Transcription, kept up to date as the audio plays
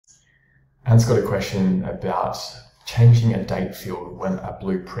Hans got a question about changing a date field when a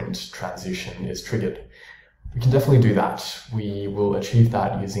blueprint transition is triggered. We can definitely do that. We will achieve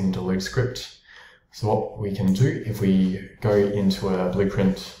that using deluge script. So what we can do, if we go into a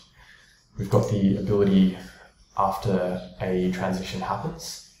blueprint, we've got the ability after a transition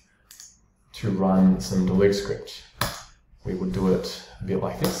happens to run some deluge script. We would do it a bit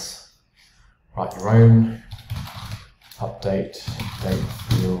like this. Write your own update date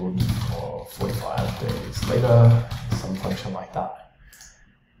field for 45 days later, some function like that.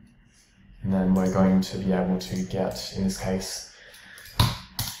 And then we're going to be able to get, in this case,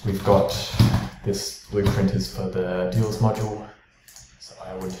 we've got this blueprint is for the deals module. So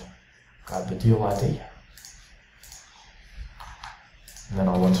I would grab the deal ID. And then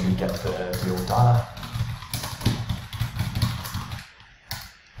I want to get the deal data.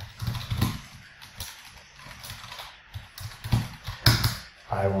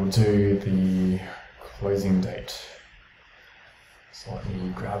 I will do the closing date. So let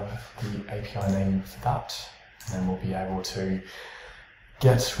me grab the API name for that, and then we'll be able to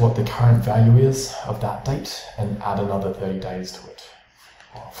get what the current value is of that date and add another 30 days to it.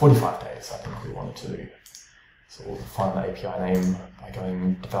 Or 45 days, I think we wanted to do. So we'll find the API name by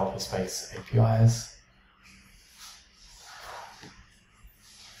going developer space APIs.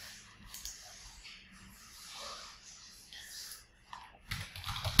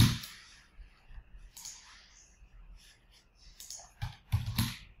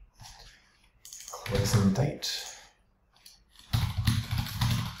 Closing date.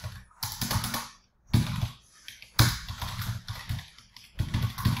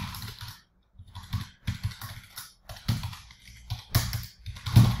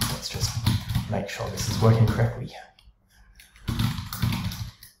 Let's just make sure this is working correctly.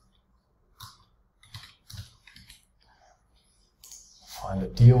 Find a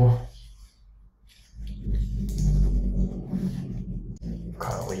deal.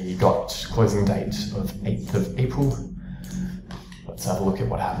 Currently got closing date of 8th of April. Let's have a look at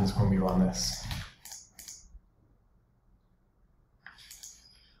what happens when we run this.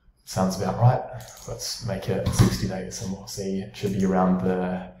 Sounds about right. Let's make it 60 days and we'll see. It should be around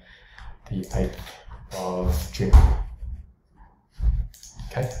the 8th of June.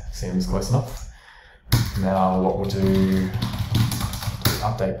 Okay, seems close enough. Now what we'll do,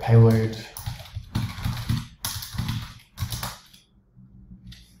 update payload.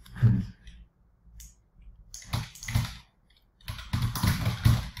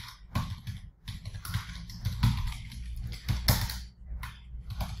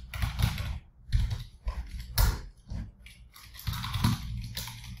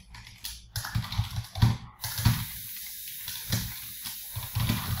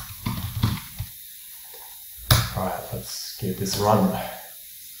 Alright, let's give this a run.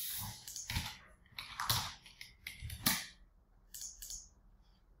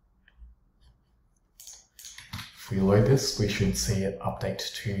 If we load this, we should see it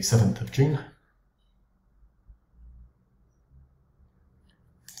update to 7th of June.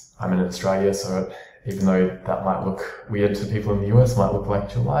 I'm in Australia, so even though that might look weird to people in the US, might look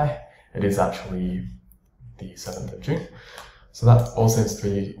like July, it is actually the 7th of June. So that all seems to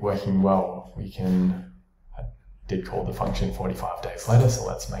be working well. We can did call the function 45 days later, so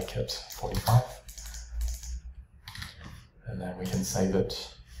let's make it 45. And then we can save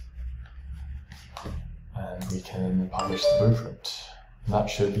it. And we can publish the blueprint. That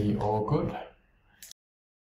should be all good.